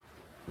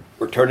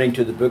turning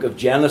to the book of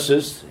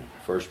Genesis, the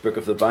first book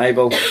of the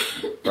Bible,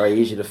 very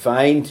easy to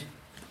find.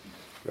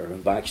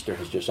 Reverend Baxter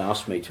has just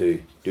asked me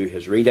to do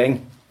his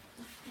reading.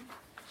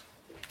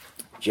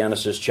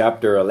 Genesis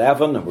chapter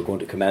 11, and we're going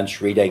to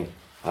commence reading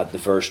at the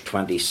verse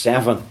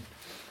 27.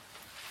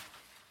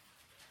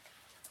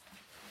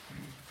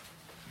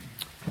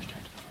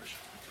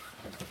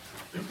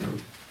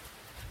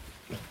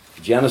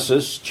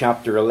 Genesis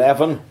chapter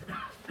 11.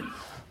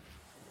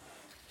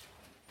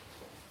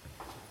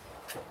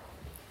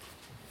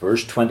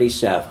 Verse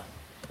 27.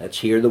 Let's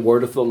hear the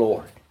word of the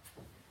Lord.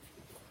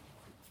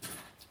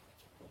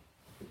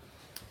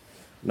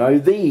 Now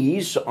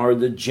these are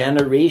the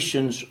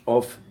generations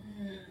of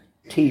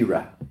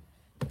Terah.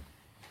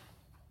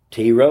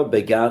 Terah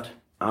begat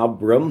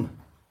Abram,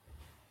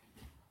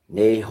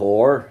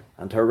 Nahor,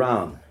 and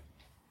Haran.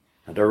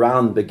 And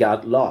Haran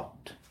begat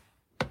Lot.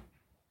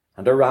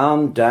 And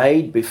Haran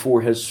died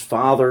before his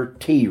father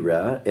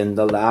Terah in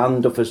the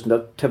land of his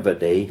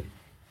nativity,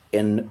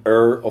 in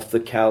Ur of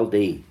the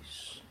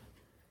Chaldees.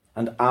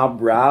 And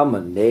Abram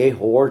and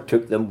Nahor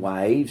took them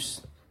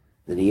wives.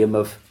 The name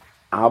of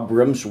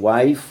Abram's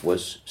wife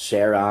was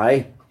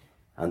Sarai,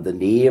 and the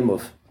name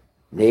of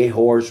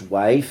Nahor's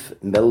wife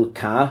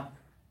Milcah,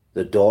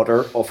 the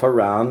daughter of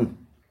Haran,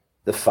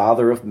 the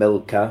father of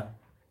Milcah,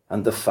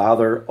 and the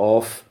father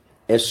of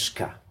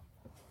Iscah.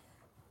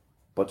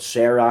 But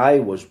Sarai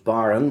was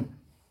barren,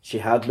 she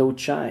had no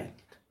child.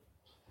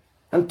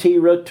 And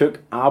Terah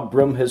took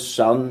Abram his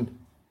son,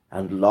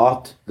 and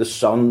Lot the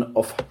son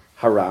of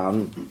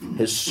Haran,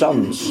 his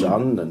son's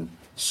son, and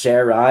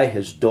Sarai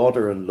his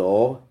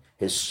daughter-in-law,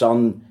 his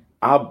son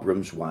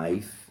Abram's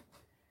wife.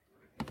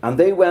 And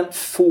they went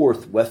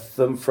forth with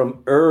them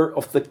from Ur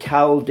of the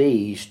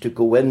Chaldees to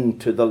go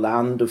into the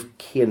land of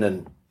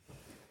Canaan.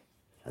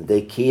 And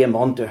they came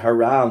unto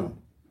Haran,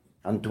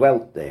 and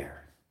dwelt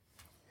there.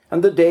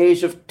 And the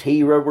days of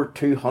Terah were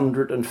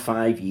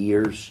 205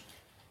 years,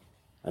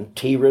 and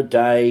Terah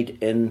died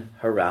in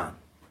Haran.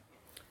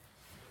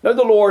 Now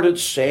the Lord had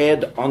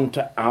said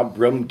unto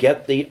Abram,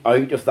 Get thee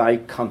out of thy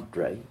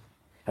country,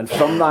 and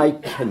from thy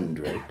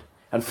kindred,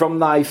 and from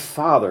thy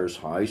father's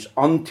house,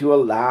 unto a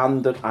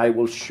land that I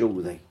will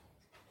show thee.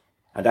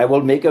 And I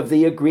will make of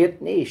thee a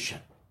great nation,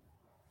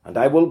 and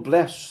I will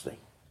bless thee,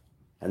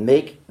 and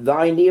make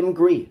thy name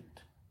great,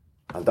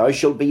 and thou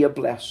shalt be a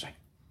blessing.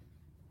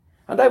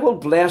 And I will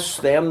bless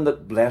them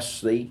that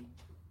bless thee,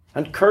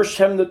 and curse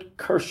him that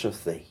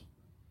curseth thee.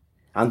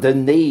 And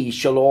in thee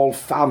shall all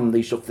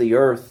families of the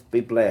earth be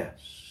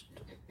blessed.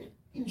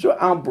 So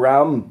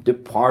Abram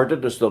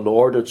departed as the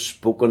Lord had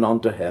spoken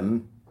unto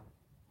him,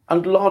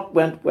 and Lot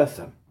went with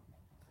him.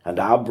 And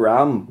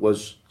Abram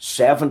was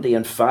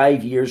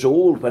 75 years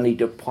old when he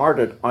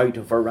departed out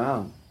of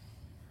Haran.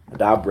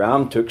 And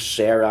Abram took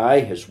Sarai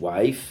his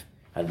wife,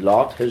 and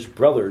Lot his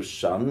brother's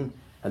son,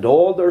 and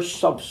all their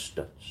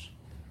substance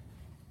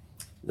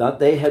that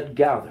they had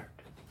gathered,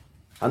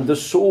 and the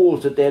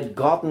souls that they had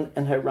gotten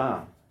in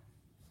Haran.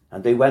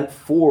 And they went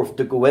forth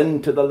to go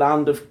into the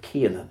land of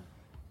Canaan,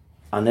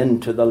 and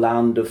into the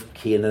land of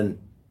Canaan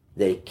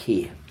they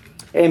came.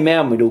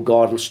 Amen. We know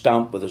God will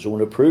stamp with his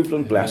own approval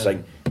and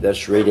blessing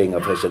this reading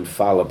of his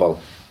infallible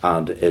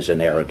and his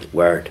inerrant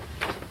word.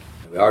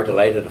 We are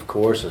delighted, of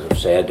course, as I've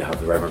said, to have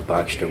the Reverend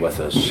Baxter with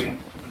us. And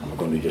we're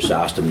going to just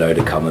ask him now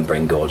to come and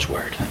bring God's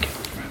word. Thank you.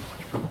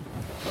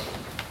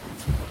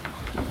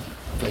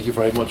 Thank you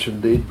very much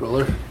indeed,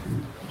 brother.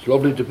 It's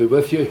lovely to be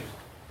with you.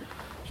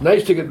 It's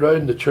nice to get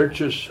round the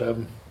churches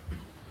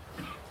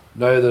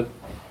now that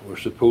we're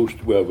supposed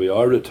to, well, we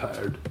are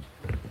retired.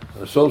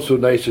 And it's also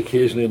nice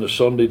occasionally on a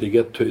Sunday to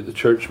get to the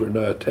church we're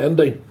now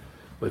attending,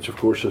 which of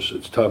course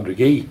it's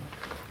Tamdragee,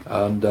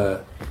 and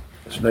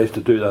it's nice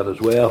to do that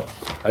as well.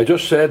 I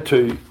just said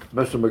to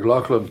Mr.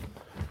 McLaughlin,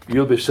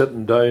 you'll be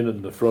sitting down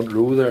in the front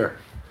row there,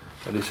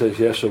 and he says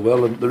yes I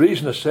will. And the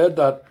reason I said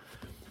that,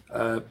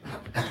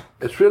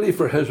 it's really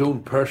for his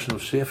own personal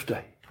safety.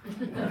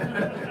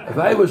 If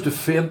I was to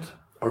faint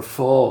or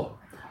fall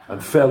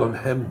and fell on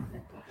him,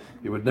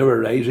 he would never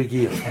rise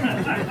again.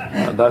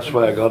 And that's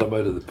why I got him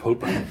out of the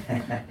pulpit.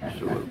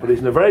 So, but he's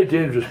in a very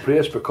dangerous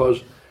place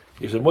because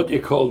he's in what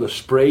you call the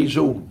spray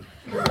zone.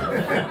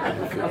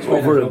 That's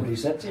over why nobody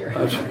sits here.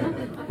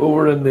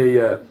 Over in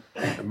the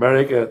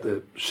America, at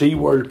the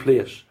SeaWorld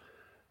place,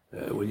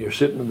 when you're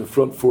sitting in the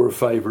front 4 or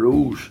 5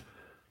 rows,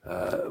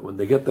 when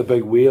they get the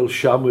big whale,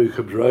 Shamu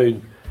comes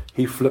round,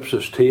 he flips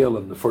his tail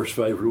and the first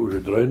 5 rows are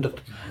drowned it.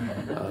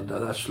 And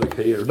that's like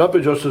here. Not be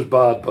just as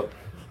bad, but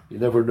you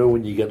never know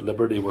when you get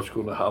liberty what's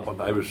going to happen.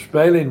 I was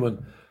smiling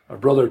when our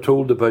brother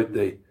told about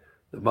the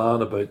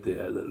man about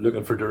the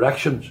looking for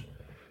directions,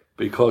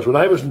 because when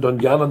I was in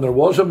Dungannon, there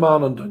was a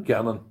man in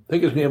Dungannon, I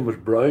think his name was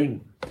Brown,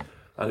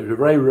 and he was a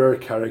very rare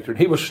character, and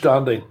he was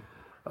standing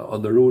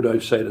on the road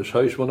outside his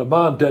house when a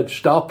man did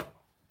stop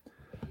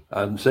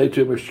and say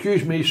to him,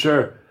 "Excuse me,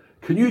 sir,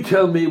 can you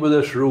tell me where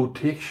this road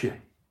takes you?"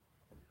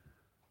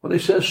 Well, he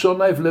says,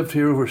 "Son, I've lived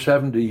here over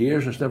 70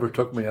 years and it's never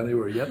took me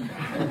anywhere yet."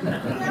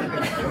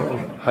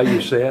 Well, how you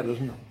say it,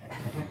 isn't it?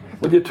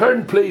 Will you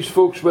turn, please,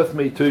 folks, with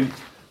me to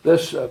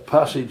This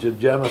passage in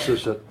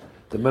Genesis that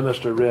the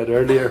minister read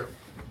earlier,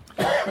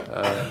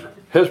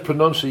 his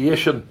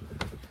pronunciation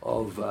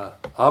of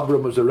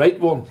Abram is the right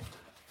one,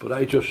 but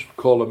I just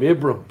call him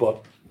Abram,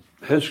 but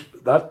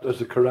that is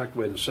the correct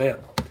way to say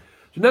it.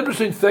 It's an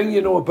interesting thing,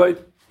 about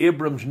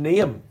Abram's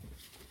name.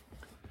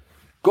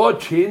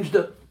 God changed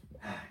it,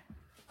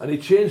 and he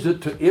changed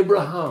it to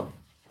Abraham.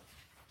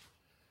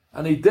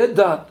 And he did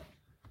that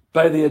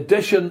by the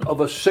addition of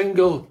a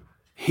single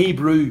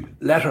Hebrew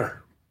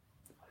letter.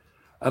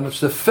 And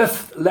it's the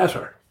 5th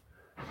letter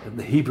in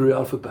the Hebrew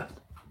alphabet.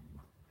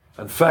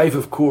 And 5,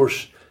 of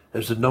course,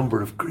 is the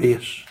number of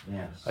grace.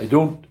 Yes. I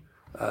don't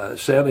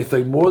say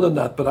anything more than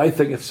that, but I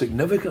think it's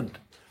significant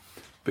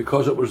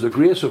because it was the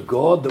grace of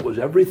God that was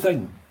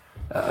everything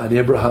in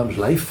Abraham's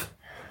life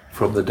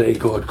from the day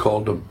God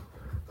called him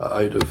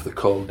out of the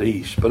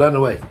Chaldees. But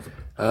anyway,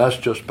 that's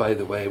just by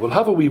the way. We'll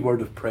have a wee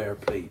word of prayer,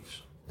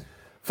 please.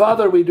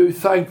 Father, we do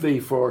thank thee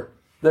for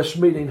this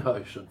meeting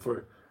house and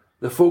for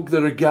the folk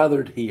that are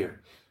gathered here.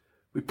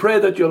 We pray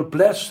that you'll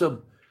bless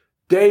them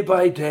day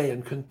by day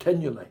and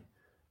continually.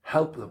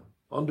 Help them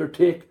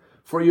undertake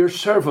for your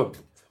servant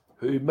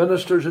who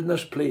ministers in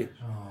this place.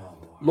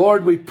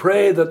 Lord, we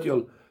pray that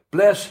you'll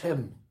bless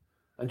him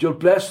and you'll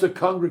bless the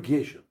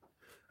congregation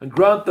and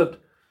grant that,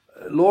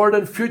 Lord,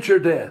 in future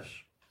days,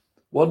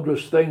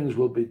 wondrous things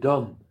will be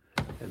done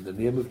in the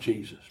name of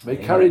Jesus. May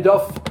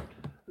Carryduff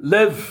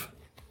live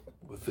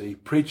with the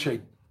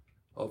preaching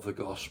of the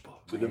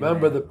gospel. We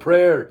remember the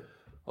prayer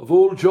of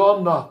old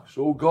John Knox,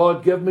 "Oh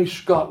God, give me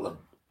Scotland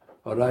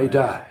or I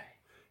die."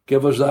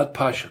 Give us that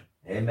passion.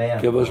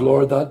 Amen. Give us,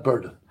 Lord, that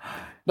burden.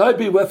 Now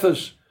be with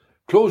us.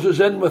 Close us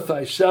in with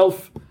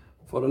thyself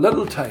for a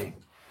little time.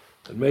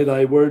 And may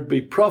thy word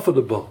be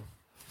profitable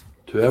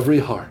to every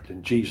heart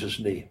in Jesus'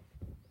 name.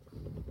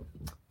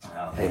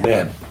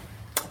 Amen.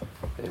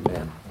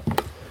 Amen.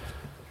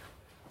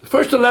 The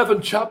first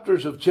 11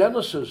 chapters of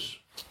Genesis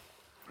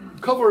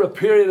cover a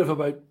period of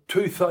about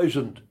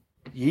 2,000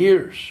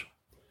 years.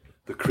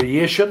 The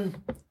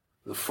creation,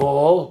 the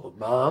fall of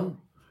man,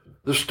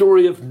 the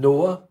story of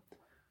Noah,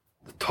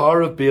 the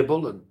Tower of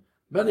Babel, and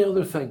many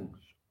other things.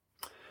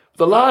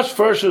 The last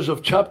verses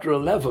of chapter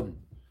 11,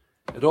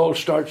 it all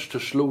starts to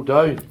slow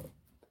down.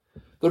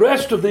 The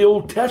rest of the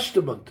Old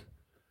Testament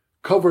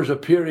covers a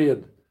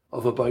period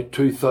of about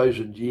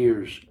 2,000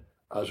 years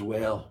as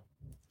well.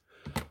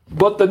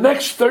 But the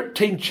next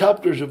 13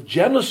 chapters of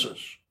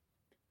Genesis,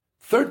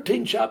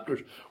 13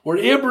 chapters where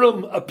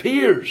Abram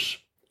appears,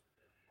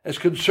 is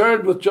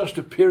concerned with just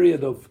a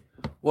period of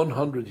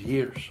 100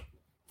 years.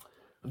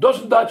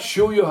 Doesn't that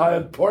show you how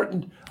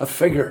important a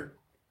figure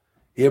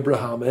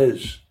Abraham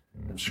is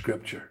in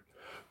Scripture?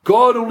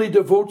 God only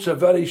devotes a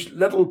very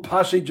little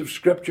passage of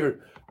Scripture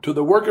to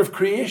the work of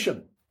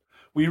creation.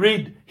 We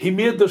read, he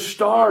made the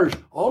stars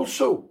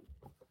also.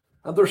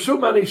 And there's so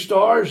many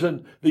stars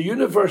in the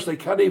universe they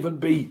can't even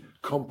be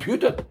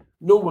computed.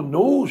 No one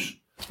knows.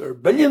 There are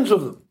billions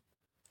of them.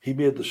 He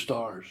made the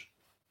stars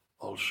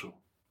also.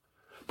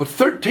 But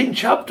 13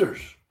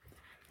 chapters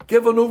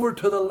given over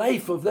to the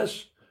life of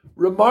this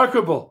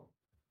remarkable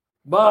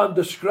man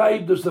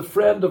described as the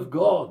friend of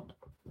God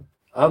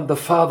and the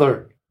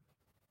father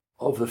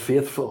of the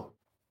faithful.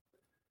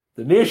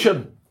 The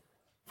nation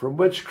from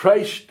which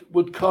Christ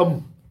would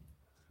come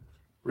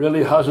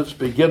really has its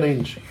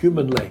beginnings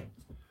humanly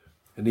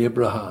in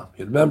Abraham.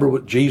 You remember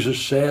what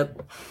Jesus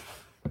said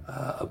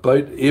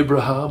about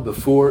Abraham?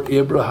 Before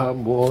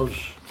Abraham was,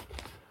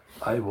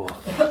 I was.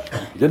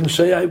 He didn't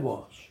say I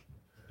was.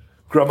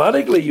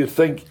 Grammatically, you'd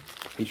think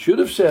he should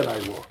have said I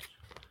was.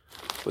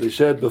 But he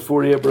said,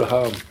 before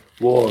Abraham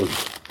was,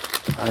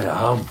 I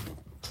am.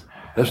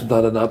 Isn't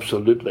that an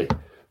absolutely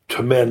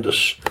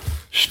tremendous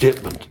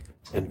statement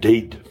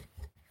indeed?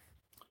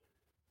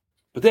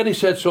 But then he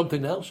said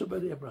something else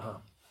about Abraham.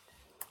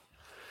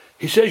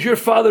 He says, your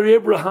father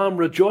Abraham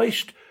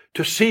rejoiced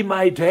to see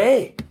my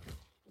day,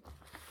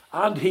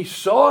 and he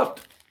saw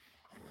it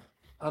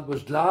and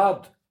was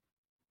glad.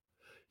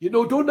 You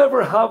know, don't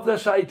ever have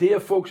this idea,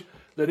 folks,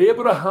 that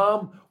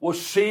Abraham was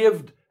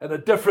saved in a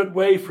different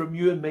way from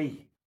you and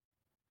me.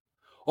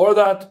 Or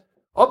that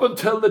up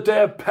until the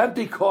day of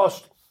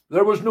Pentecost,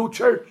 there was no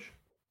church.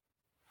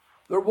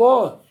 There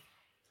was.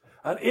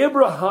 And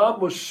Abraham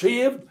was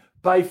saved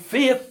by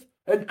faith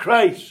in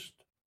Christ,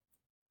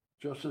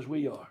 just as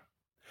we are.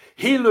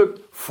 He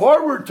looked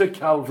forward to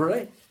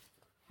Calvary,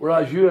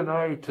 whereas you and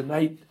I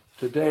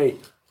today,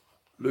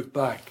 look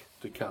back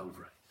to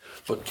Calvary.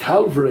 But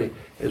Calvary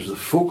is the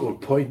focal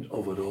point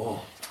of it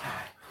all.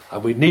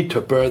 And we need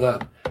to bear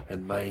that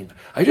in mind.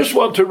 I just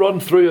want to run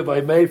through, if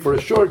I may, for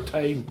a short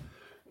time.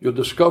 You'll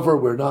discover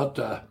we're not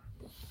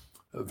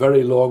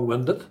very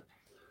long-winded.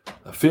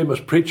 A famous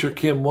preacher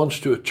came once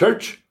to a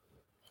church,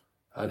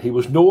 and he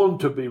was known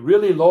to be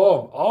really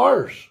long,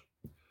 hours.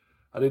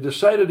 And he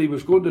decided he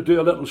was going to do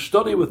a little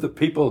study with the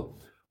people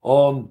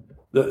on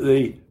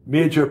the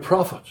major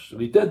prophets.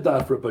 And he did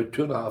that for about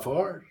 2.5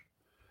 hours.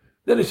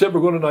 Then he said, we're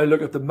going to now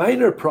look at the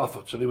minor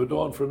prophets. And he went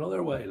on for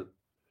another while.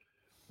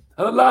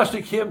 And at last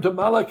he came to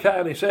Malachi,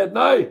 and he said,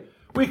 now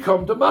we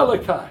come to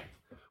Malachi.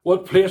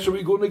 What place are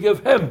we going to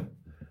give him?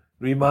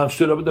 The wee man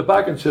stood up at the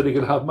back and said, he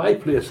can have my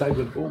place. I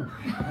went home.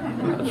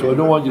 And so I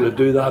don't want you to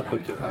do that,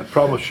 but I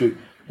promise you,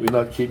 we'll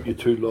not keep you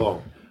too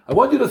long. I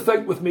want you to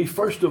think with me,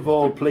 first of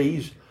all,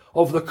 please,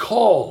 of the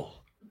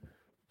call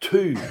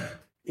to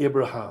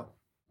Abraham.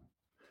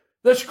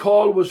 This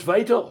call was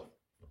vital,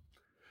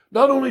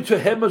 not only to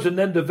him as an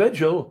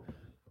individual,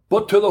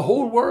 but to the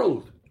whole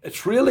world.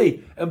 It's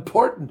really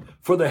important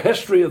for the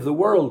history of the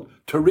world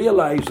to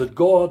realize that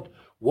God,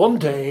 one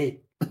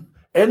day,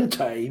 in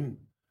time,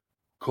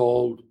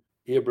 called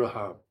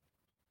Abraham.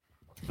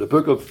 The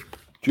book of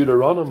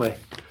Deuteronomy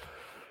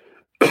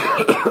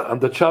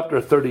and the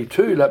chapter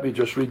 32, let me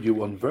just read you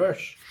one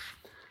verse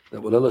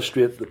that will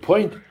illustrate the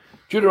point.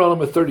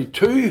 Deuteronomy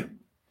 32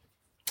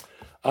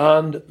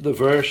 and the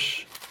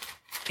verse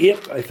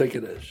 8, I think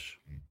it is.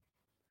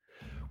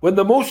 When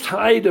the Most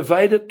High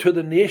divided to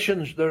the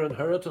nations their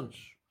inheritance,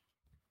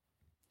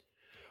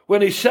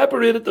 when he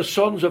separated the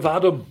sons of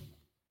Adam,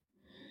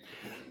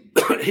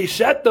 he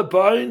set the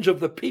bounds of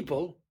the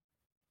people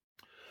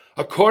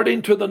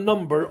according to the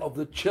number of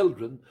the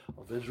children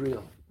of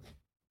Israel.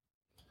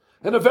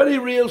 In a very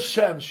real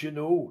sense, you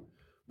know,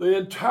 the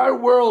entire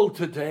world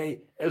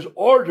today is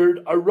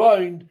ordered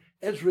around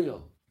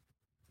Israel.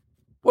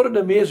 What an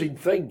amazing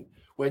thing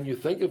when you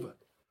think of it.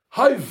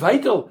 How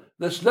vital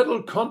this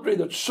little country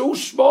that's so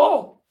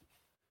small.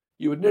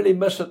 You would nearly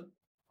miss it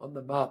on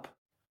the map.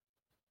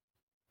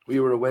 We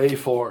were away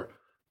for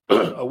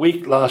a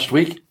week last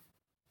week,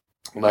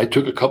 and I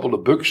took a couple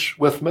of books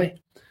with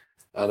me,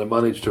 and I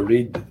managed to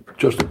read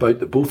just about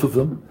the both of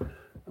them.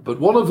 But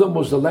one of them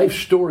was the life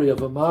story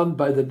of a man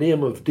by the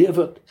name of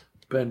David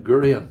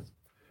Ben-Gurion.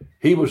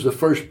 He was the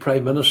first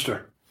Prime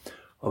Minister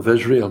of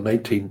Israel in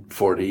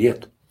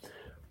 1948.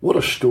 What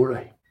a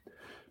story.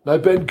 Now,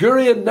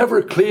 Ben-Gurion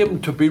never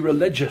claimed to be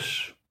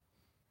religious.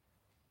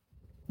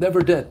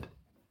 Never did.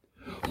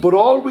 But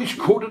always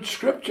quoted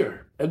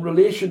scripture in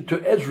relation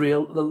to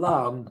Israel, the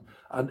land,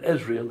 and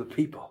Israel, the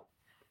people.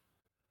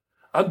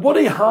 And what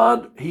he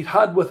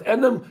had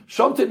within him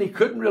something he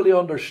couldn't really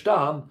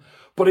understand,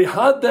 but he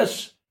had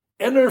this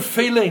inner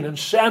feeling and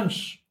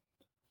sense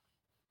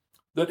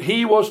that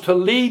he was to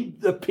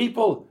lead the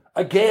people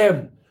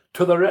again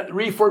to the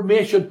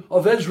reformation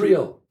of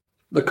Israel,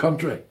 the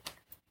country.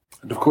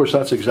 And of course,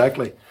 that's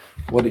exactly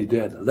what he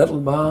did. A little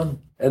man,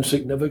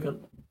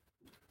 insignificant.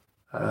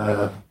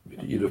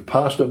 You'd have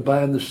passed him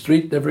by in the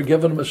street, never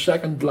given him a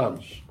second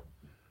glance.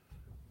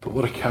 But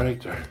what a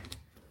character.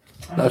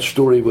 That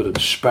story would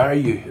inspire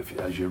you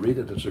as you read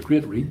it. It's a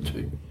great read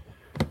too.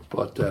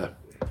 But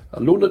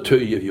I'll loan it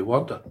to you if you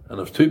want it. And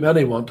if too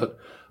many want it,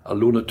 I'll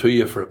loan it to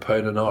you for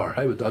 £1 an hour.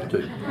 How would that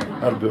do?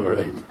 That'll be all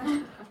right.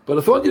 But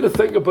I want you to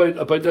think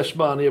about this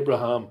man,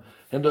 Abraham,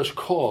 and this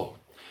call.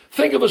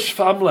 Think of his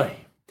family.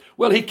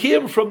 Well, he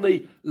came from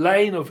the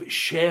line of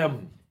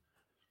Shem,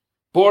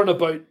 born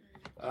about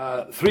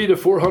 300 to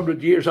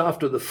 400 years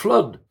after the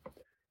flood,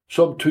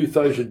 some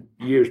 2,000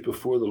 years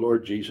before the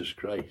Lord Jesus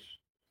Christ.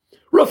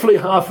 Roughly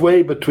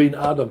halfway between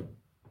Adam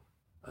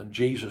and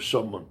Jesus,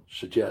 someone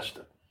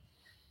suggested.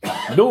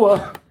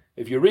 Noah,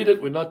 if you read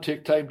it, we'll not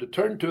take time to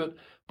turn to it,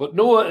 but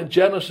Noah in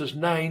Genesis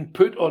 9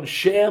 put on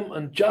Shem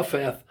and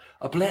Japheth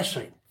a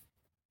blessing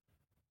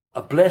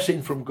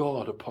from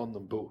God upon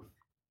them both.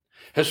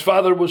 His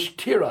father was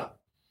Terah.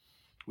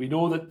 We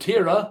know that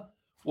Terah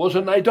was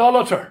an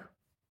idolater,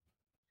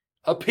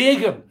 a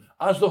pagan,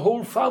 as the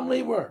whole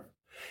family were.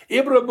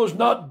 Abraham was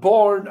not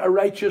born a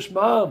righteous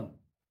man.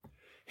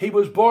 He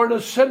was born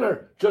a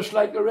sinner, just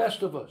like the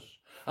rest of us.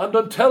 And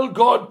until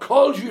God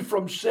calls you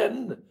from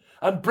sin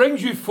and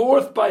brings you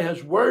forth by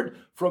his word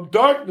from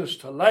darkness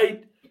to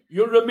light,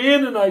 you'll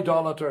remain an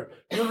idolater.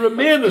 You'll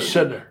remain a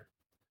sinner.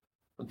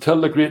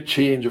 Until the great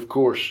change, of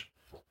course,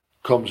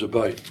 comes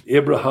about.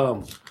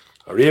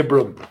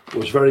 Abram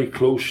was very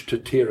close to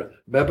Terah.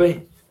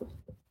 Maybe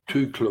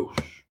too close.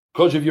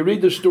 Because if you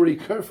read the story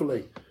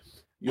carefully,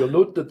 you'll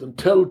note that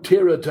until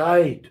Terah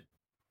died,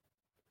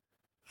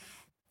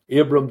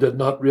 Abram did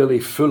not really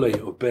fully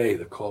obey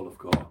the call of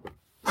God.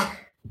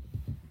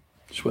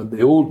 It's when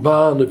the old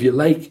man, if you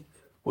like,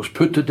 was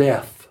put to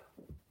death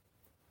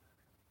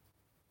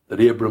that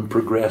Abram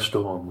progressed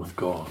on with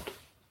God.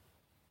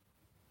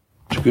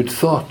 It's a good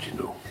thought, you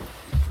know.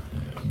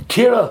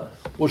 Terah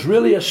was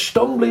really a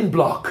stumbling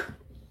block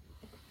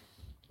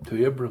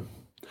to Abram.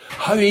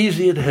 How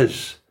easy it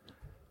is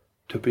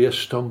to be a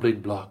stumbling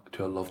block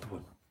to a loved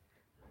one.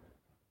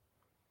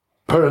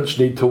 Parents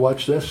need to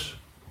watch this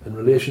in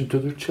relation to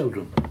their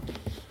children.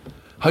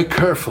 How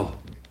careful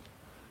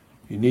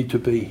you need to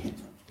be.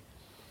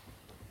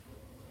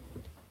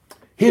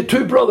 He had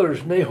two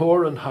brothers,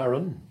 Nahor and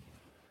Haran.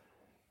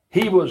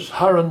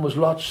 Haran was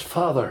Lot's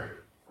father,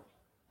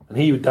 and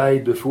he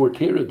died before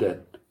Terah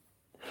did.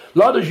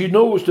 Lot, as you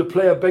know, was to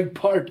play a big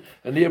part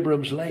in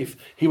Abram's life.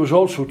 He was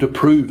also to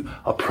prove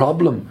a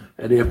problem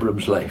in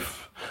Abram's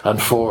life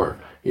and for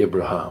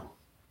Abraham.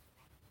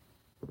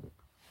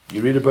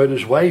 You read about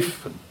his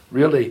wife, and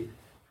really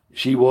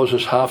she was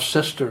his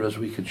half-sister, as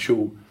we can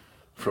show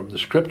from the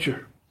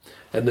scripture.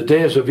 In the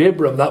days of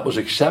Abram, that was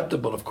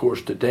acceptable. Of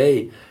course,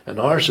 today, in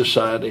our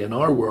society, in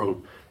our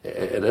world,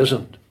 it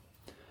isn't.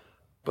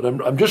 But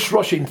I'm just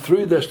rushing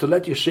through this to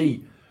let you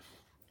see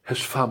his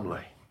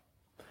family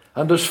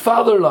and his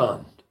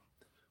fatherland.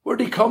 Where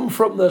did he come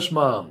from, this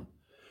man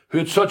who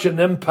had such an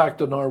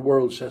impact on our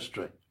world's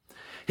history?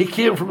 He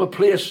came from a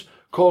place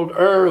called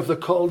Ur of the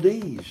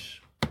Chaldees,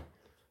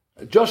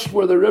 just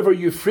where the river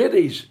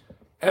Euphrates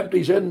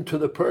empties into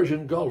the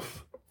Persian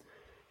Gulf.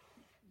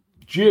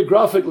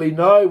 Geographically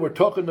now, we're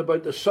talking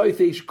about the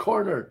southeast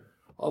corner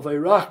of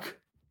Iraq,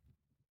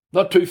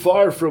 not too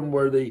far from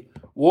where the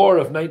war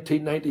of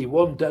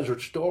 1991,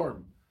 Desert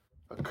Storm,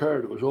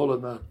 occurred. It was all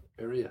in that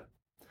area.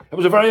 It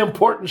was a very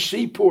important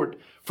seaport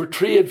for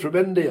trade from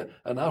India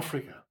and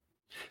Africa.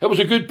 It was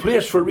a good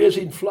place for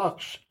raising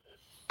flocks,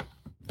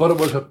 but it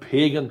was a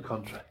pagan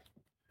country.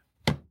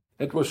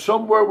 It was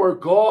somewhere where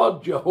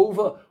God,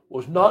 Jehovah,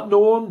 was not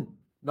known,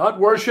 not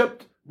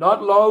worshipped,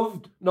 not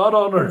loved, not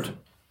honoured.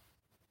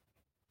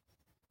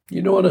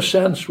 You know, in a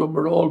sense, when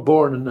we're all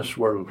born in this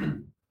world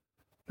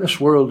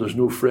is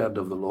no friend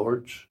of the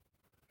Lord's.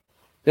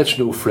 It's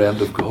no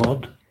friend of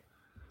God.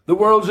 The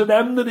world's at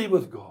enmity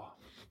with God.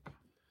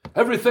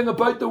 Everything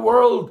about the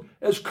world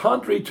is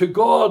contrary to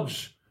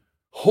God's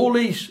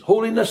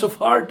holiness of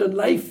heart and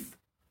life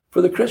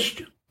for the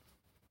Christian.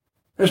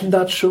 Isn't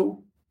that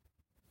so?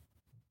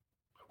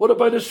 What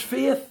about his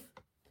faith?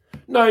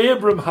 Now,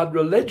 Abram had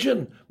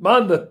religion.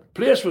 Man, the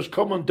place was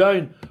coming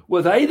down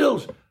with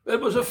idols.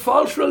 It was a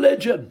false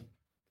religion.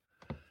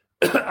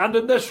 And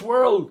in this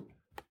world,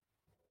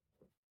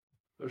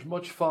 there's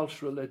much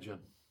false religion.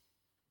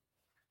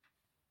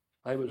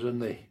 I was in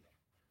the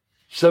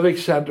Civic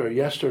Centre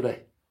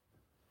yesterday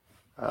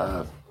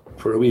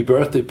for a wee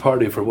birthday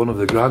party for one of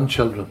the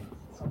grandchildren.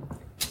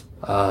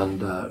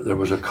 And there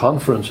was a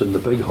conference in the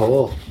big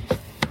hall.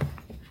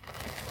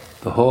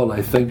 The hall,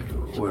 I think,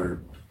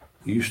 where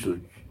we used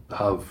to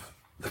have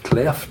the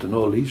Cleft and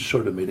all these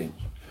sort of meetings.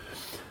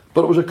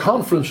 But it was a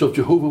conference of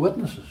Jehovah's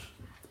Witnesses.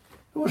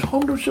 There was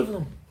hundreds of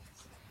them.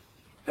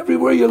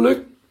 Everywhere you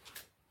looked,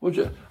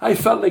 I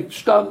felt like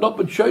standing up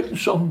and shouting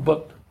something,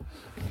 but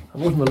I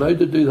wasn't allowed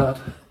to do that.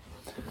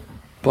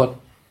 But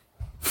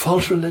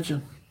false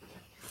religion.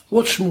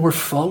 What's more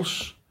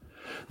false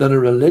than a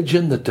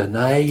religion that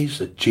denies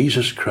that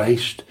Jesus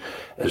Christ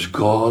is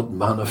God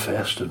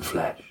manifest in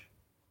flesh?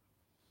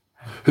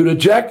 Who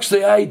rejects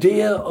the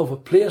idea of a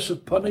place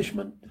of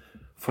punishment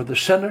for the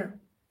sinner?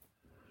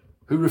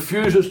 Who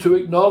refuses to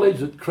acknowledge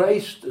that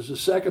Christ is the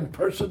second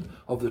person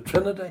of the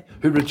Trinity?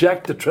 Who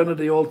reject the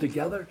Trinity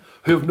altogether?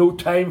 Who have no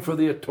time for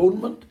the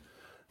atonement?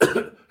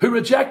 Who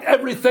reject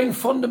everything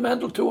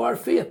fundamental to our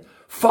faith?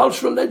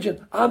 False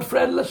religion. And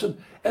friend,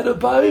 listen, it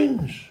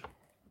abounds.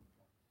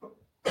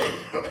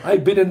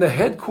 I've been in the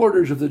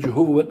headquarters of the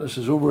Jehovah's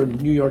Witnesses over in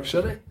New York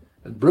City,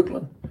 in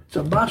Brooklyn. It's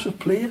a massive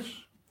place.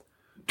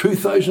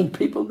 2,000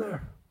 people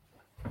there.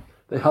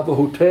 They have a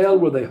hotel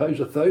where they house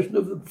 1,000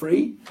 of them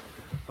free.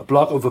 A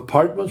block of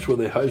apartments where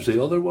they house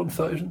the other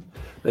 1,000.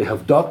 They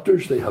have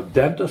doctors, they have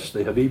dentists,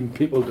 they have even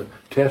people to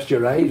test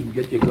your eyes and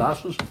get you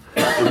glasses.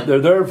 They're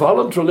there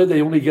voluntarily,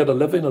 they only get a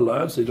living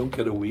allowance, they don't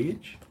get a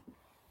wage.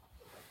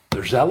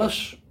 They're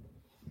zealous.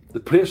 The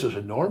place is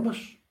enormous.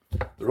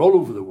 They're all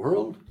over the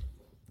world.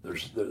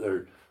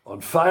 They're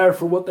on fire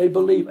for what they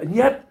believe. And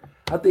yet,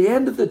 at the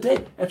end of the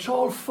day, it's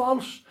all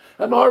false.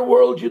 And our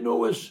world, you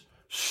know, is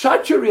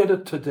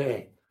saturated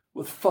today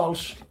with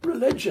false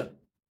religion.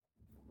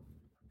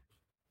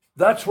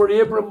 That's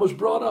where Abram was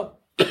brought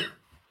up.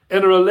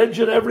 In a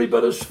religion every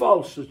bit as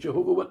false as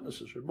Jehovah's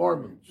Witnesses or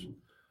Mormons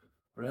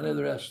or any of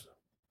the rest of them.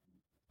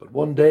 But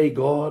one day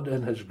God,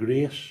 in his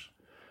grace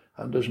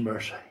and his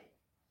mercy,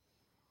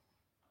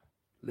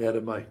 led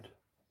him out.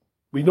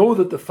 We know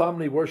that the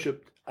family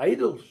worshipped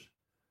idols.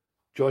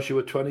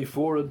 Joshua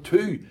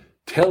 24:2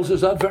 tells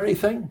us that very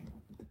thing.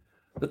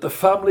 That the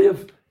family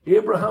of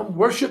Abraham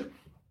worshipped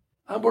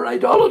and were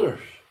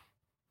idolaters.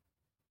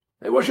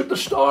 They worshipped the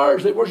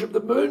stars, they worshipped the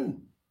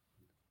moon.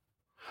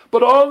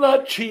 But all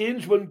that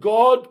changed when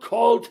God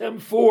called him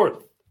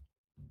forth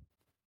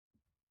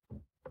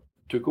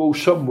to go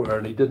somewhere,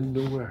 and he didn't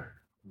know where.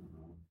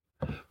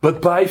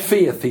 But by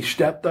faith, he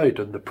stepped out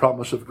on the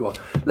promise of God.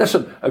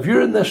 Listen, if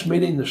you're in this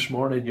meeting this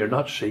morning, you're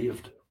not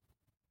saved.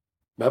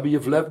 Maybe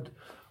you've lived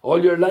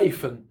all your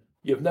life and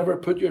you've never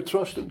put your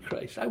trust in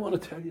Christ. I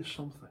want to tell you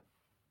something.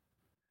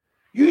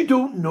 You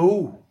don't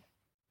know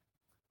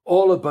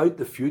all about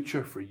the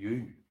future for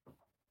you.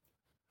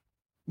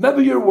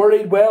 Maybe you're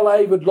worried, well,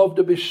 I would love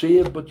to be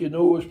saved, but you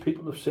know, as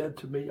people have said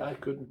to me, I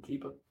couldn't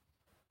keep it.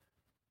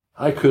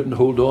 I couldn't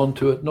hold on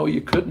to it. No,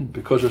 you couldn't,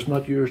 because it's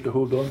not yours to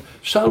hold on.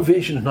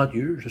 Salvation is not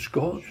yours, it's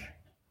God's.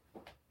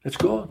 It's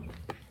God.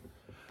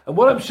 And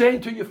what I'm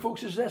saying to you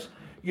folks is this.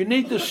 You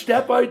need to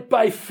step out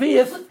by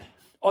faith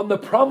on the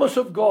promise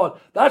of God.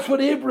 That's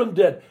what Abram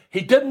did. He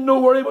didn't know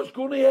where he was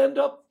going to end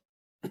up,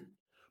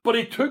 but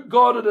he took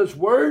God at his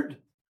word.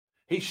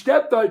 He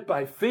stepped out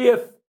by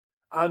faith,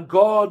 and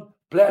God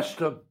blessed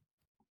him.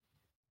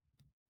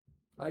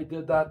 I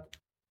did that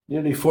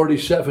nearly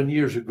 47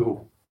 years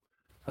ago.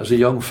 as a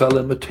young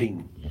fella in my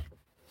teens.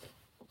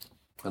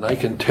 And I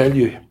can tell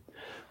you,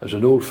 as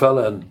an old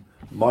fella in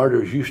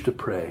Martyrs used to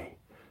pray,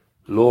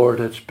 Lord,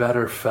 it's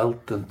better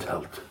felt than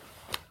telt.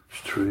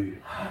 It's true.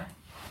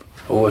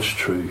 Oh, it's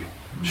true.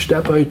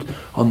 Step out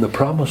on the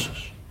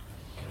promises.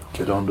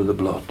 Get under the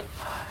blood.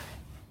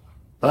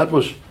 That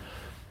was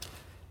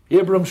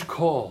Abram's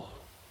call.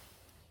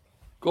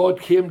 God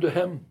came to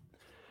him,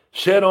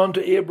 said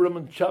unto Abram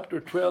in chapter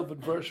 12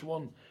 and verse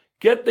 1,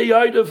 get thee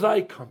out of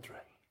thy country.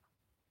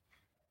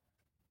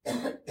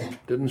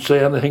 Didn't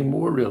say anything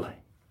more really.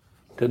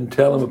 Didn't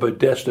tell him about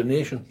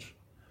destinations,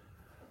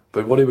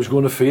 about what he was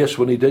going to face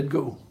when he did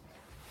go.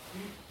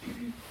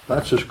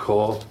 That's his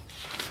call.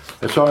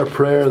 It's our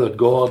prayer that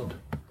God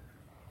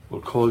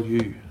will call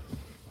you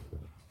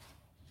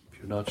if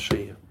you're not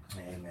saved.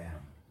 Amen.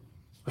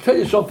 I'll tell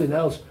you something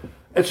else.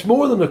 It's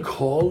more than a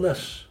call,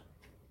 this.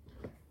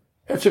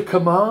 It's a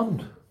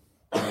command.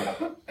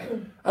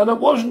 And it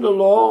wasn't a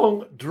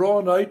long,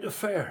 drawn-out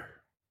affair.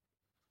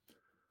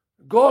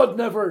 God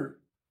never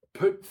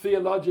put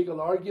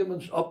theological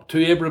arguments up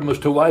to Abram as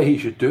to why he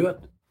should do it.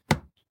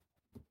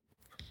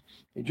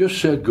 He just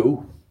said,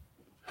 go.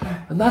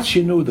 And that's,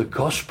 the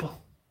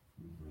gospel.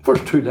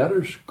 First two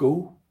letters,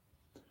 go.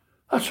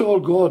 That's all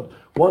God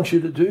wants you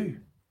to do.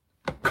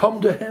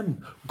 Come to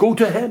him. Go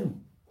to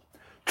him.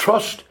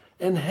 Trust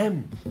in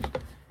him.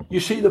 You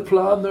see the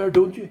plan there,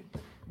 don't you?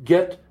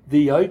 Get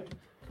thee out.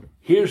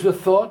 Here's the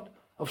thought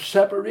of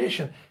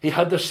separation. He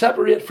had to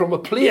separate from a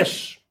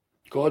place.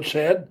 God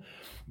said,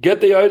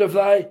 get thee out of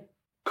thy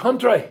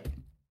country.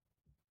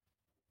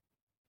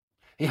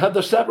 He had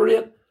to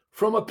separate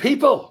from a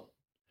people,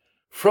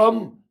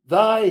 from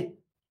thy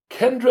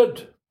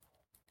kindred.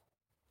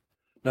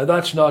 Now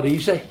that's not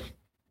easy.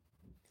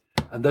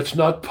 And that's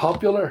not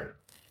popular.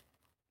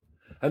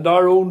 And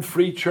our own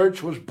free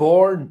church was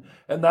born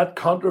in that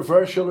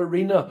controversial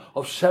arena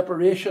of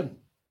separation.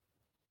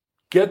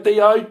 Get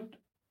thee out.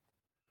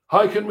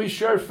 How can we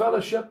share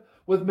fellowship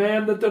with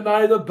men that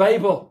deny the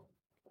Bible,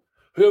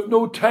 who have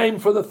no time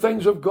for the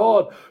things of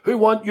God, who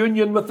want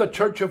union with the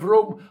Church of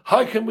Rome?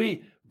 How can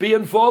we be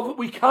involved?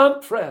 We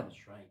can't, friends.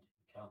 That's right.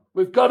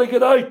 We've got to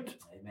get out.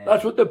 Amen.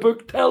 That's what the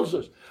book tells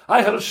us.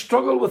 I had a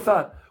struggle with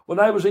that when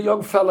I was a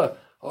young fella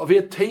of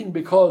 18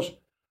 because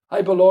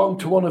I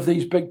belonged to one of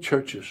these big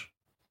churches.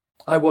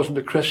 I wasn't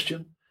a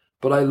Christian,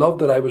 but I loved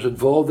that I was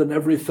involved in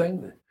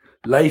everything.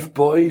 The Life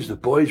Boys, the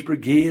Boys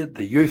Brigade,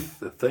 the youth,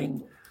 the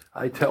thing.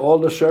 I tell all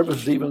the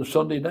services, even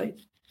Sunday night.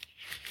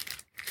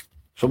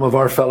 Some of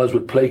our fellas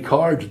would play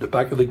cards at the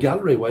back of the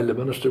gallery while the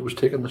minister was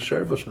taking the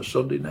service on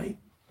Sunday night.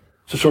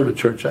 It's the sort of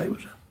church I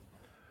was in.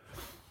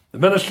 The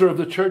minister of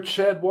the church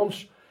said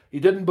once he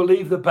didn't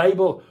believe the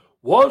Bible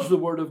was the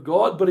Word of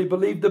God, but he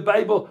believed the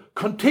Bible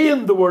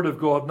contained the Word of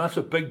God, and that's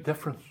a big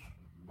difference.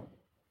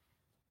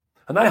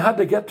 And I had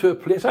to get to a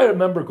place. I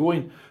remember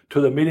going to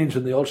the meetings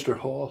in the Ulster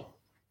Hall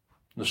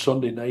on the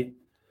Sunday night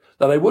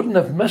that I wouldn't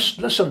have missed,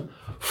 listen,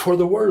 for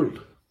the world.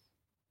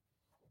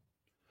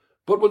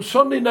 But when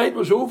Sunday night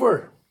was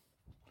over,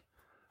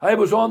 I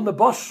was on the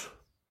bus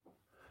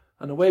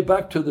and away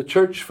back to the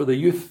church for the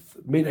youth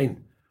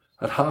meeting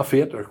at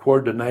 8:30 or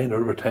 8:45 or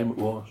whatever time it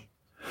was,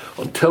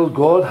 until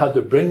God had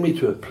to bring me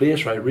to a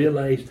place where I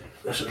realised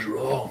this is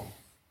wrong.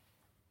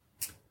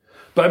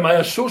 By my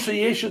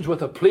associations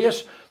with a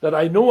place that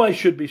I know I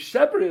should be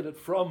separated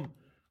from,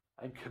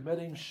 I'm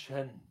committing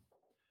sin.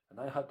 And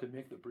I had to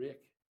make the break.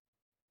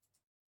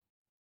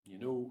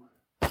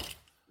 It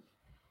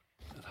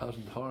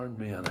hasn't harmed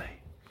me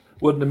any.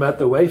 Wouldn't have met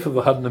the wife if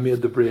I hadn't have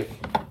made the break.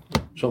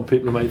 Some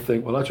people might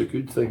think, well, that's a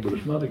good thing, but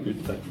it's not a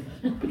good thing.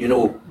 But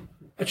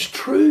it's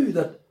true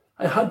that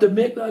I had to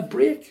make that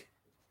break.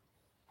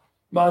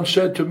 Man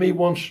said to me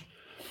once,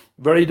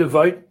 very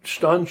devout,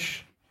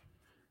 staunch,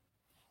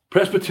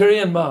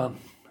 Presbyterian man,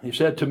 he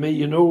said to me,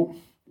 you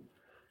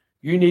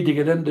need to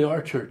get into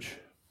our church.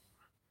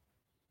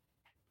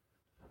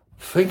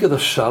 Think of the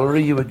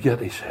salary you would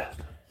get, he said.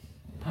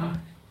 And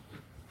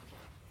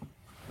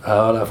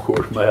of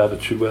course my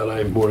attitude, well,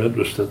 I'm more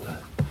interested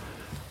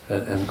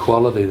in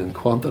quality than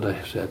quantity,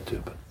 I said to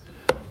him.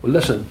 Well,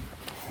 listen,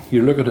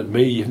 you're looking at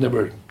me, you've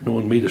never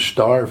known me to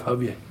starve,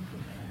 have you?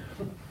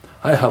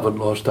 I haven't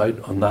lost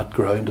out on that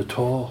ground at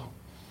all.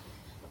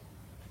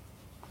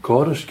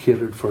 God has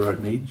catered for our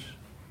needs.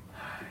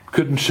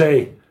 Couldn't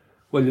say,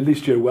 well, at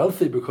least you're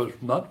wealthy, because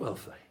I'm not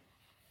wealthy.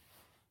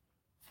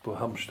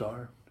 But I'm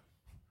starved.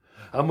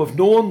 And we've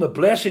known the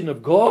blessing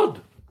of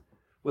God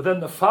within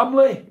the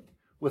family,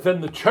 within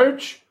the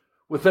church,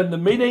 within the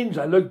meetings.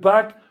 I look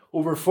back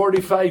over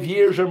 45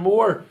 years or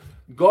more,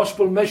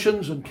 gospel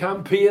missions and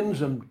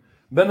campaigns and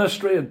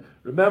ministry, and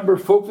remember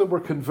folk that were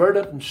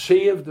converted and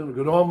saved and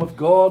got on with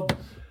God.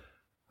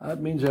 That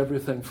means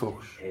everything,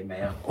 folks.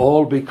 Amen.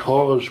 All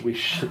because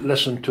we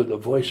listen to the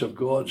voice of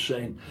God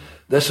saying,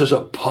 this is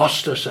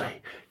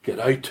apostasy. Get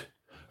out.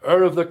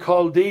 Ur of the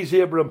Chaldees,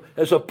 Abram,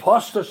 is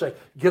apostasy.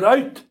 Get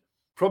out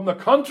from the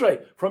country,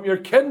 from your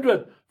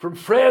kindred, from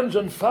friends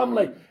and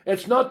family.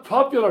 It's not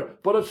popular,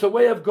 but it's the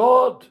way of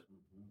God.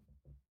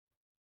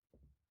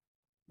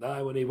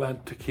 Now when he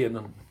went to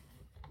Canaan,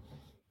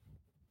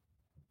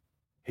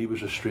 he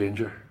was a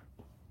stranger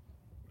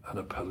and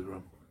a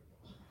pilgrim.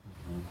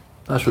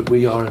 That's what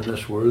we are in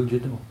this world, you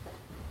know.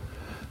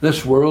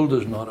 This world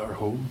is not our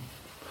home.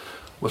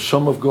 With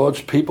some of God's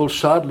people,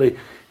 sadly,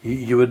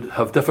 you would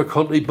have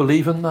difficulty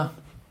believing that.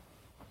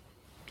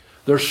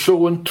 They're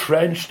so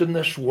entrenched in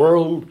this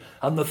world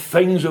and the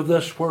things of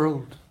this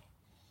world.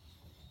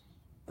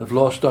 They've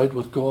lost out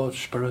with God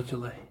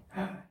spiritually.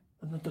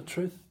 Isn't that the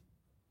truth?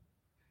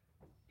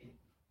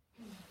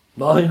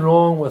 Nothing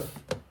wrong with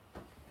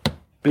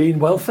being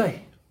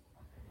wealthy.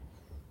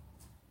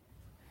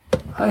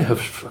 I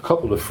have a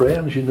couple of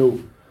friends, you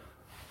know.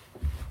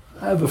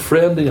 I have a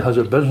friend who has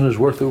a business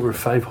worth over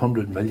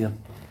 500 million.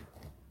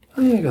 What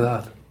do you think of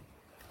that?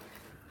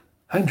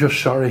 I'm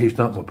just sorry he's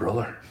not my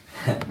brother.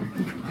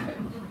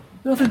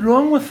 Nothing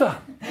wrong with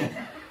that.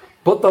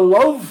 But the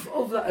love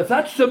of that, if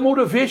that's the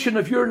motivation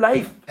of your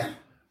life.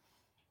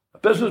 A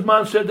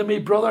businessman said to me,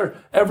 brother,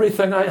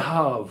 everything I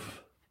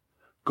have,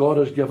 God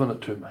has given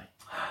it to me.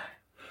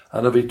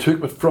 And if he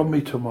took it from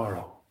me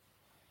tomorrow,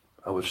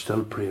 I would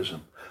still praise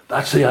him.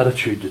 That's the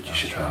attitude that you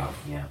should have.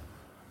 Yeah.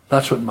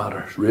 That's what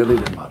matters, really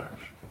that matters.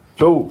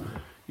 So,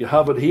 you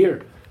have it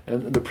here,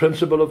 in the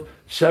principle of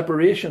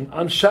separation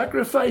and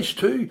sacrifice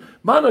too.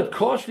 Man, it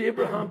cost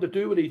Abraham to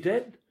do what he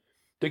did,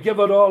 to give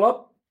it all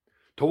up,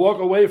 to walk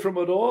away from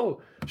it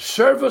all.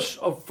 Service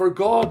for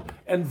God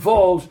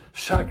involves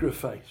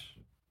sacrifice.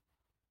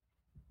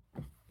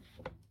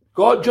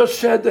 God just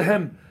said to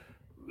him,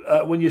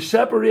 when you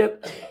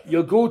separate,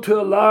 you'll go to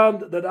a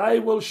land that I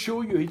will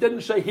show you. He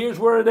didn't say, here's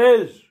where it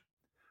is.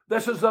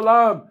 This is the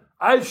land.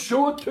 I'll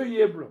show it to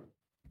you, Abram.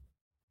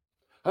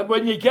 And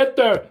when you get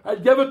there, I'll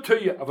give it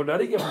to you. I've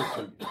already given it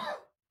to you.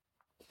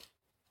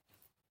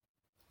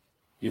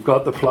 You've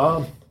got the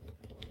plan.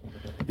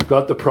 You've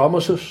got the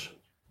promises.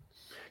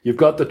 You've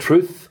got the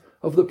truth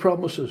of the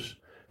promises.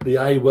 The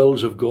I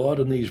wills of God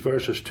in these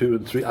verses 2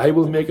 and 3. I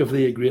will make of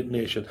thee a great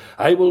nation.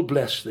 I will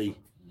bless thee.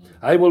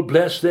 I will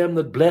bless them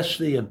that bless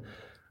thee,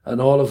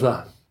 and all of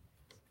that.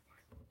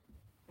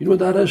 You know what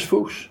that is,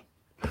 folks?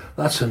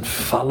 That's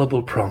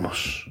infallible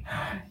promise.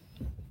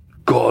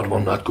 God will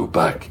not go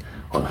back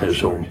on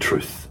his own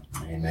truth.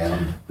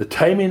 Amen. The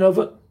timing of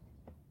it,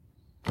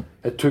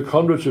 it took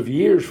hundreds of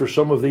years for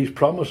some of these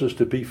promises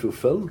to be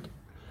fulfilled.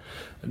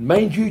 And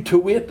mind you, to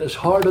wait is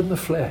hard in the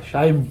flesh.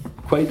 I'm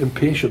quite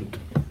impatient.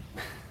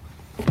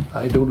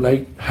 I don't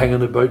like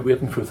hanging about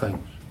waiting for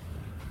things.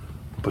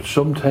 But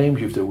sometimes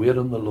you have to wait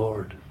on the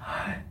Lord.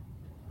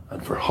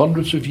 And for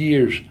hundreds of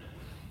years,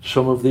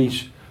 some of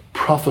these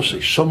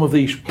prophecies, some of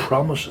these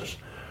promises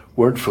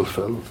weren't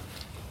fulfilled.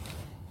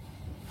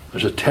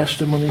 There's a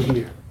testimony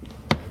here.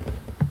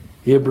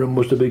 Abram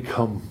was to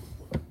become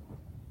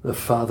the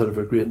father of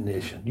a great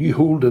nation. You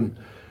hold in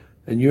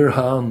your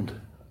hand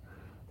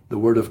the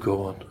Word of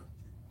God.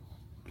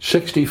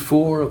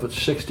 64 of its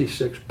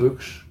 66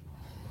 books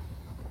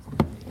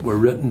were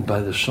written by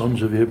the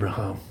sons of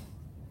Abraham.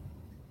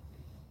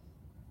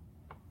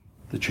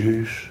 The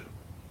Jews.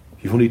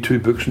 You've only 2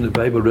 books in the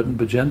Bible written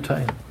by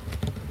Gentiles.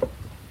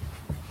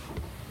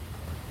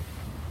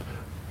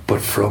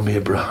 But from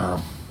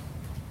Abraham,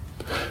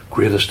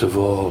 greatest of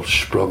all,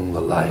 sprung the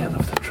Lion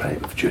of the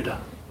tribe of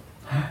Judah.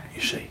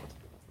 You see.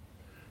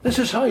 This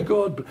is how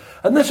God,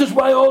 and this is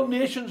why all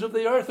nations of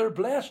the earth are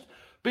blessed,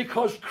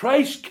 because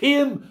Christ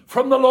came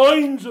from the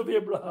loins of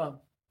Abraham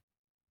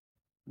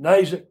and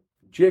Isaac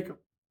and Jacob.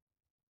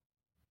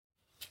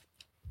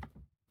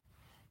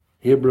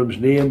 Abram's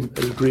name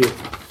is great.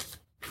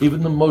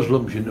 Even the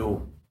Muslims, you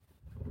know,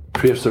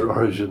 trace their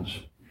origins.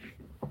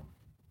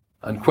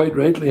 And quite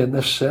rightly in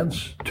this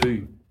sense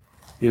to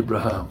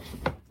Abraham.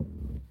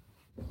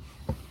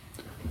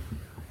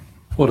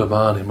 What a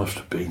man he must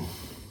have been.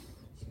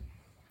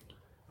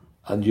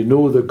 And you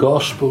know the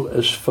gospel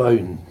is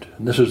found,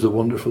 and this is the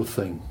wonderful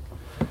thing,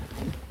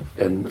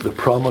 in the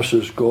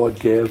promises God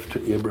gave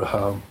to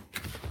Abraham.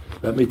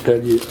 Let me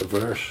tell you a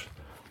verse.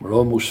 We're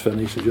almost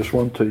finished. I just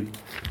want to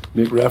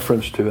make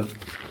reference to it.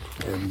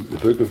 In the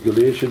book of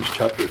Galatians,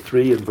 chapter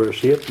 3 and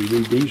verse 8, we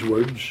read these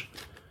words.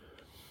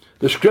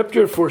 The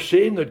scripture,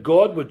 foreseeing that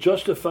God would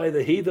justify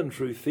the heathen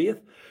through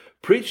faith,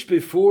 preached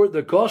before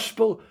the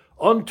gospel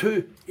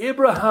unto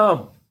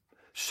Abraham,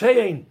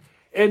 saying,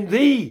 in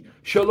thee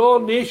shall all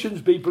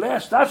nations be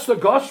blessed. That's the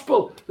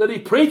gospel that he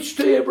preached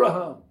to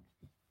Abraham.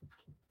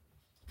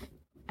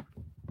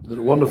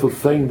 The wonderful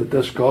thing that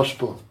this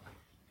gospel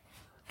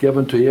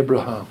given to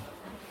Abraham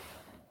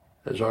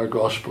is our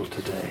gospel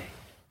today.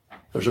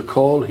 There's a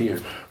call here.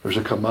 There's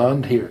a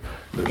command here.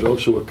 There's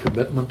also a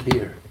commitment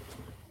here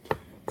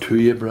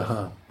to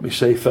Abraham. We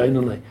say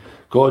finally,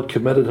 God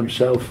committed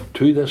himself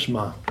to this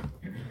man,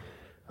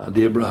 and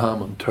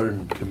Abraham in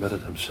turn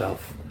committed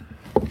himself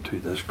to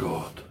this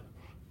God.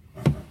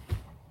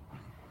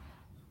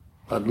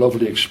 That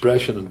lovely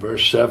expression in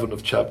verse 7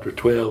 of chapter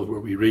 12 where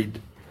we read,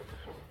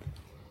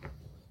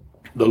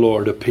 the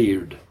Lord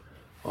appeared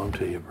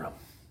unto Abram.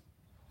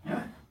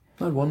 Isn't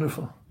that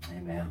wonderful?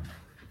 Amen.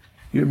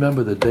 You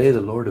remember the day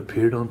the Lord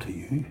appeared unto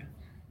you?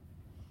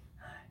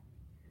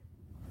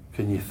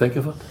 Can you think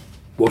of it?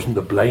 Wasn't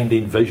a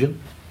blinding vision.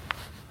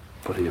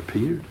 but he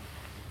appeared.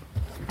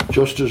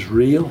 Just as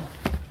real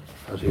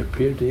as he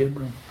appeared to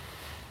Abram.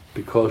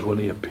 Because when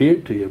he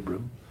appeared to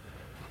Abram,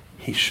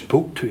 he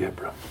spoke to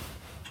Abram.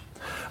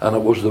 And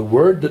it was the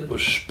word that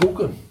was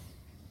spoken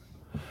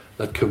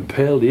that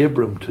compelled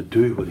Abram to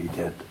do what he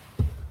did.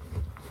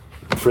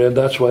 Friend,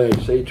 that's why I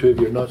say to you, if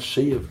you're not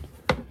saved,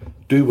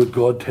 do what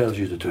God tells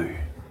you to do.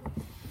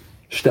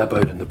 Step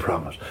out in the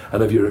promise.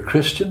 And if you're a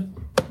Christian,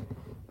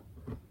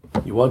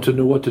 you want to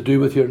know what to do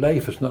with your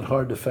life, it's not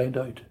hard to find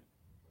out.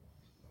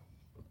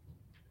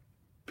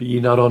 Be ye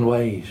not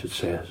unwise, it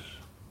says,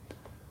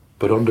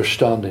 but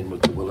understanding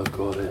what the will of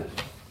God is.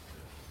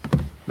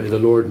 May the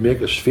Lord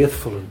make us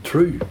faithful and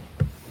true,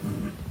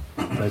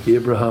 like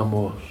Abraham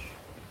was,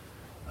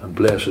 and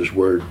bless his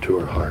word to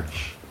our hearts.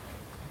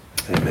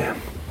 Amen.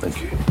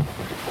 Thank you.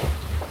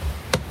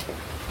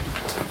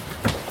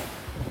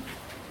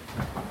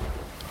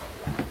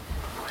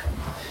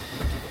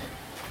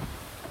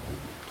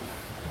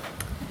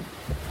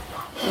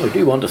 I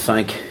do want to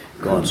thank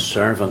God's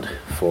servant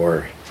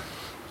for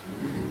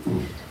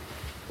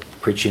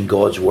preaching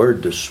God's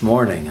word this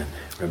morning and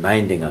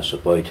reminding us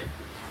about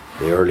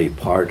the early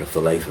part of the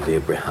life of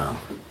Abraham.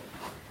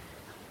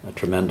 A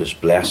tremendous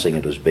blessing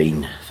it has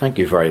been. Thank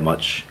you very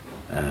much,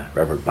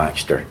 Reverend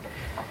Baxter,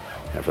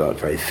 for that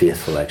very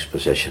faithful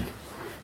exposition.